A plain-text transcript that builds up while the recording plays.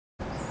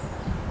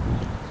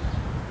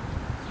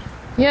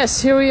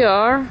Yes, here we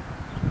are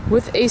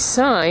with a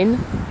sign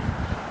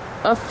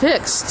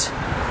affixed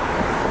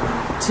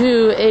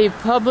to a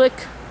public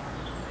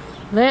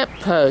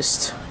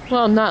lamppost.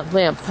 Well, not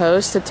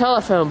lamppost, a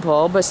telephone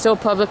pole, but still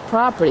public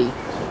property.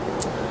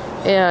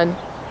 And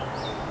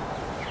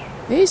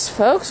these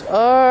folks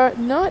are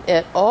not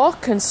at all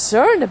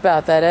concerned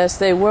about that as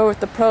they were with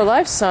the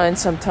pro-life sign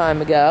some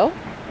time ago.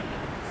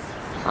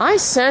 I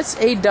sense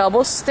a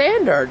double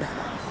standard.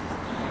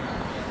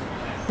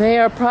 They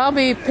are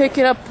probably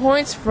picking up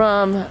points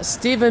from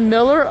Stephen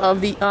Miller of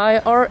the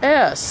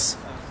IRS,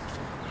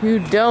 who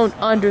don't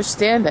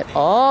understand that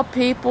all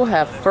people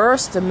have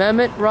First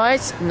Amendment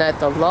rights and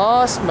that the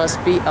laws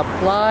must be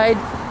applied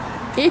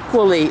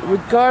equally,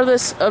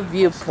 regardless of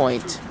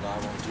viewpoint.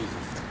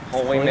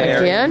 Holy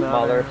Mary, Again,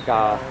 Mother of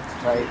God.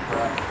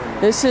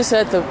 this is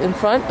in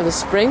front of the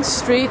Spring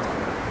Street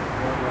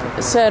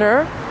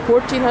Center,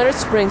 1400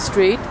 Spring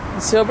Street,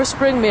 in Silver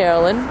Spring,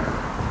 Maryland.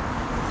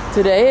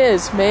 Today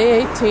is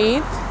May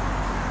 18th.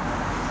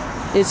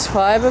 It's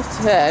 5 of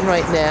 10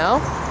 right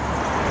now.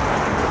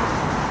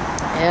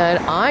 And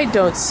I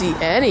don't see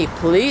any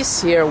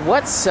police here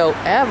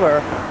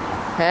whatsoever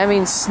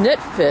having snit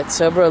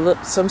fits over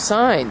some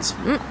signs.